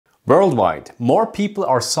Worldwide, more people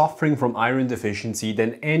are suffering from iron deficiency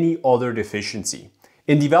than any other deficiency.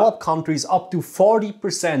 In developed countries, up to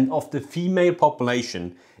 40% of the female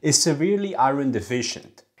population is severely iron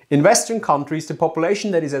deficient. In Western countries, the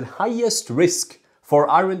population that is at highest risk for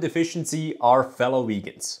iron deficiency are fellow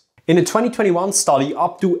vegans. In a 2021 study,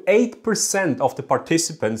 up to 8% of the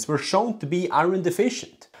participants were shown to be iron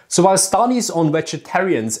deficient. So while studies on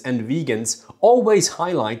vegetarians and vegans always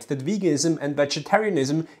highlight that veganism and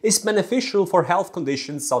vegetarianism is beneficial for health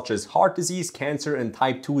conditions such as heart disease, cancer and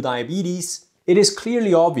type 2 diabetes, it is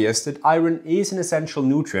clearly obvious that iron is an essential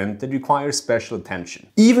nutrient that requires special attention.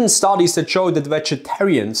 Even studies that show that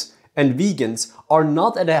vegetarians and vegans are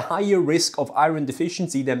not at a higher risk of iron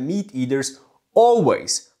deficiency than meat eaters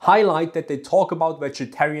always highlight that they talk about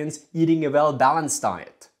vegetarians eating a well-balanced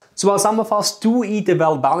diet. So while some of us do eat a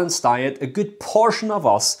well-balanced diet, a good portion of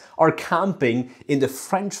us are camping in the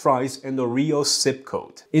French fries and Oreos zip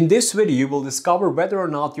code. In this video, you will discover whether or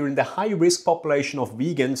not you're in the high-risk population of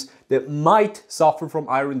vegans that might suffer from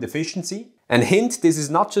iron deficiency. And hint, this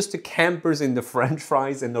is not just the campers in the French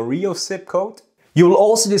fries and Oreos zip code. You will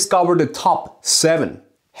also discover the top 7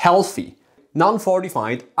 healthy,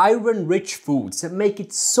 non-fortified, iron-rich foods that make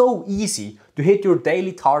it so easy to hit your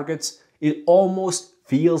daily targets, it almost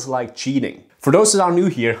feels like cheating. For those that are new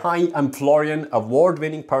here, hi, I'm Florian,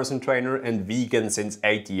 award-winning personal trainer and vegan since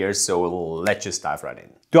 8 years, so let's just dive right in.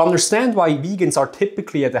 To understand why vegans are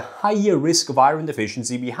typically at a higher risk of iron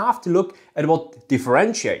deficiency, we have to look at what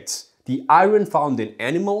differentiates the iron found in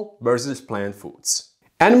animal versus plant foods.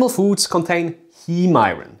 Animal foods contain heme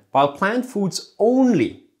iron, while plant foods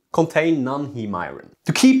only contain non-heme iron.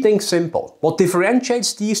 To keep things simple, what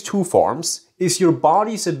differentiates these two forms is your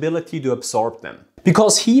body's ability to absorb them.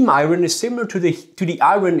 Because heme iron is similar to the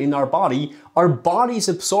iron in our bodies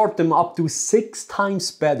absorb them up to 6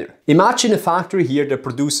 times better. Imagine a factory here that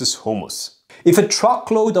produces hummus. If a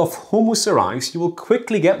truckload of hummus arrives, you will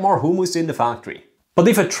quickly get more hummus in the factory. But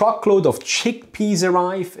if a truckload of chickpeas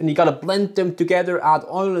arrive and you gotta blend them together, add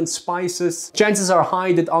oil and spices, chances are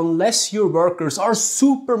high that unless your workers are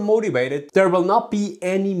super motivated, there will not be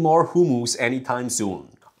any more hummus anytime soon.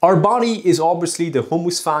 Our body is obviously the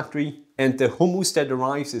hummus factory, and the hummus that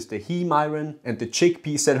arrives is the heme iron, and the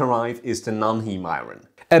chickpeas that arrive is the non-heme iron.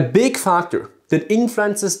 A big factor that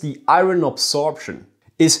influences the iron absorption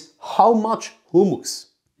is how much hummus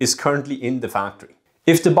is currently in the factory.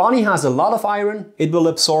 If the body has a lot of iron, it will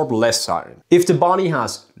absorb less iron. If the body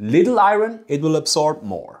has little iron, it will absorb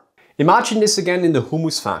more. Imagine this again in the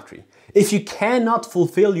hummus factory. If you cannot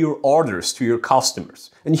fulfill your orders to your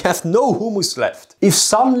customers and you have no hummus left, if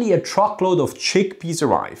suddenly a truckload of chickpeas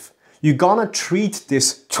arrive, you're gonna treat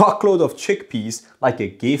this truckload of chickpeas like a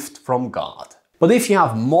gift from God. But if you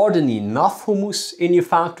have more than enough hummus in your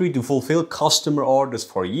factory to fulfill customer orders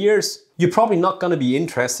for years, you're probably not gonna be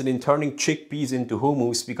interested in turning chickpeas into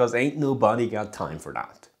hummus because ain't nobody got time for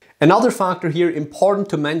that. Another factor here important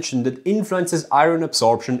to mention that influences iron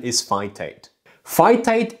absorption is phytate.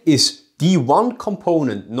 Phytate is the one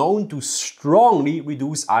component known to strongly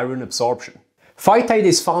reduce iron absorption. Phytate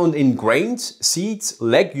is found in grains, seeds,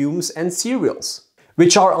 legumes and cereals,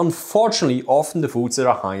 which are unfortunately often the foods that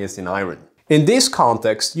are highest in iron. In this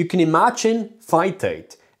context, you can imagine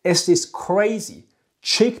phytate as this crazy,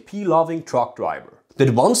 chickpea-loving truck driver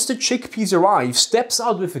that once the chickpeas arrive, steps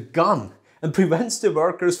out with a gun and prevents the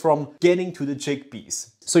workers from getting to the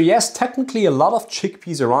chickpeas. So yes, technically a lot of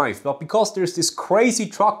chickpeas arrive, but because there's this crazy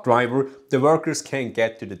truck driver, the workers can't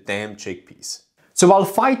get to the damn chickpeas. So while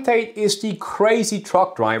phytate is the crazy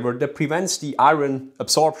truck driver that prevents the iron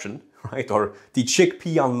absorption, right, or the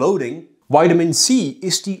chickpea unloading, vitamin C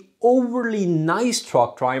is the overly nice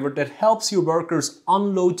truck driver that helps your workers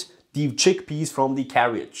unload the chickpeas from the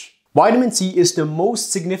carriage. Vitamin C is the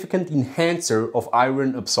most significant enhancer of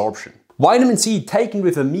iron absorption. Vitamin C taken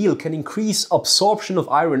with a meal can increase absorption of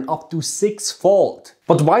iron up to 6-fold.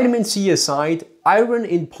 But vitamin C aside, iron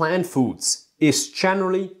in plant foods is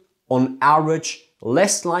generally, on average,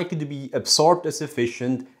 less likely to be absorbed as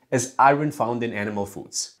efficient as iron found in animal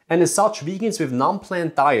foods. And as such, vegans with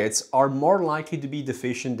non-plant diets are more likely to be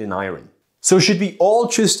deficient in iron. So should we all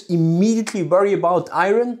just immediately worry about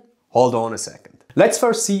iron? Hold on a second. Let's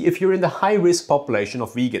first see if you're in the high-risk population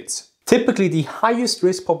of vegans. Typically, the highest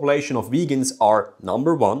risk population of vegans are,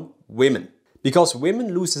 number 1, women. Because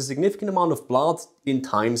women lose a significant amount of blood in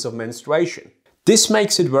times of menstruation. This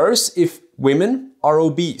makes it worse if women are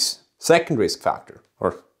obese. Second risk factor,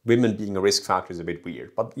 or women being a risk factor is a bit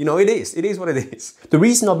weird, but you know, it is what it is. The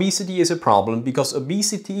reason obesity is a problem because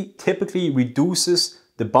obesity typically reduces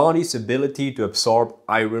the body's ability to absorb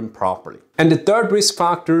iron properly. And the third risk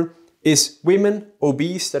factor is women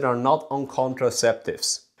obese that are not on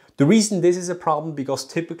contraceptives. The reason this is a problem because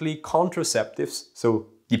typically contraceptives, so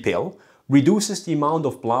the pill, reduces the amount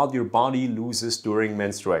of blood your body loses during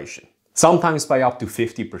menstruation, sometimes by up to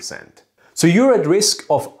 50%. So you're at risk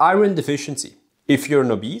of iron deficiency if you're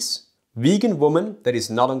an obese, vegan woman that is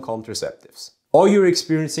not on contraceptives, or you're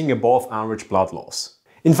experiencing above average blood loss.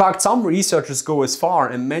 In fact, some researchers go as far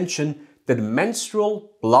and mention that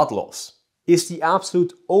menstrual blood loss is the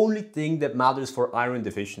absolute only thing that matters for iron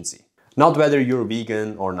deficiency, not whether you're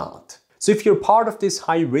vegan or not. So if you're part of this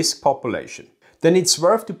high-risk population, then it's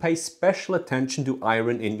worth to pay special attention to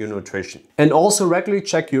iron in your nutrition and also regularly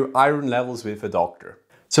check your iron levels with a doctor.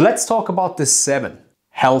 So let's talk about the 7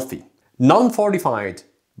 healthy, non-fortified,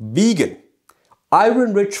 vegan,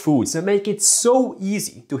 iron-rich foods that make it so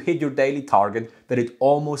easy to hit your daily target that it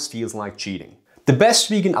almost feels like cheating. The best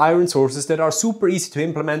vegan iron sources that are super easy to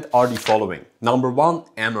implement are the following. Number 1,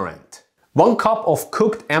 amaranth. 1 cup of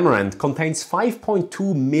cooked amaranth contains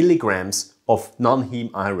 5.2 milligrams of non-heme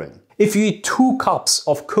iron. If you eat 2 cups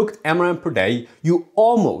of cooked amaranth per day, you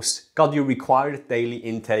almost got your required daily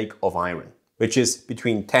intake of iron, which is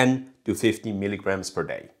between 10 to 50 milligrams per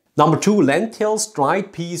day. Number 2, lentils,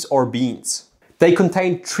 dried peas or beans. They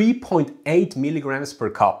contain 3.8 milligrams per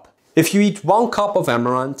cup. If you eat 1 cup of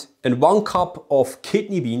amaranth and 1 cup of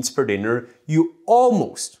kidney beans per dinner, you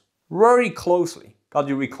almost, very closely, got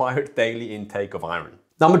your required daily intake of iron.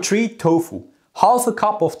 Number 3, tofu. Half a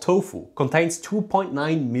cup of tofu contains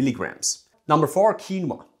 2.9 milligrams. Number 4,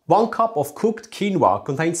 quinoa. 1 cup of cooked quinoa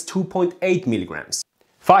contains 2.8 milligrams.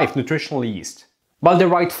 5, nutritional yeast. While they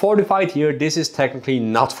write fortified here, this is technically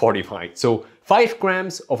not fortified. So 5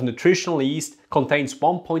 grams of nutritional yeast contains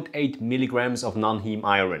 1.8 milligrams of non-heme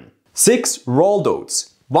iron. 6, rolled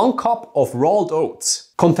oats. 1 cup of rolled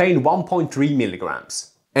oats contain 1.3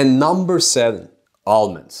 milligrams. And number 7,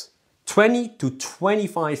 almonds. 20 to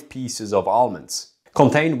 25 pieces of almonds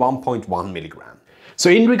contain 1.1 milligram. So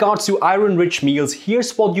in regards to iron-rich meals,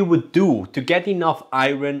 here's what you would do to get enough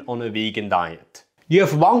iron on a vegan diet. You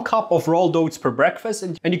have 1 cup of rolled oats per breakfast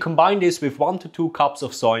and you combine this with 1 to 2 cups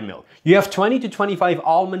of soy milk. You have 20 to 25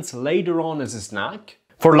 almonds later on as a snack.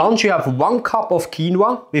 For lunch you have 1 cup of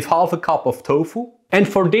quinoa with half a cup of tofu. And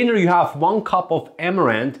for dinner you have 1 cup of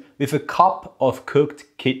amaranth with a cup of cooked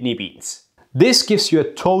kidney beans. This gives you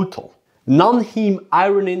a total non-heme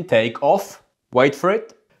iron intake of, wait for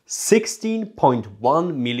it,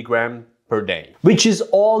 16.1 milligram per day, which is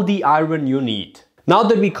all the iron you need. Now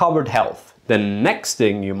that we covered health, the next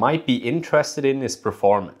thing you might be interested in is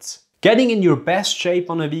performance. Getting in your best shape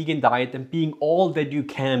on a vegan diet and being all that you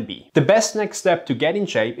can be. The best next step to get in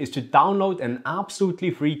shape is to download an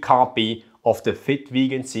absolutely free copy of the Fit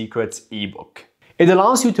Vegan Secrets ebook. It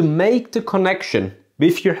allows you to make the connection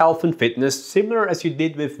with your health and fitness similar as you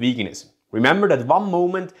did with veganism. Remember that one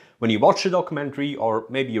moment when you watched a documentary or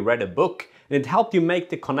maybe you read a book and it helped you make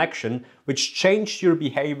the connection which changed your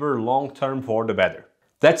behavior long-term for the better.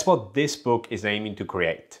 That's what this book is aiming to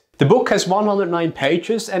create. The book has 109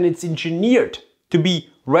 pages and it's engineered to be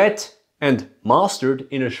read and mastered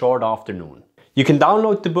in a short afternoon. You can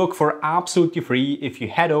download the book for absolutely free if you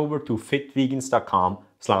head over to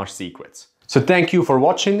fitvegans.com/secrets. So thank you for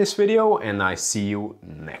watching this video and I see you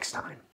next time.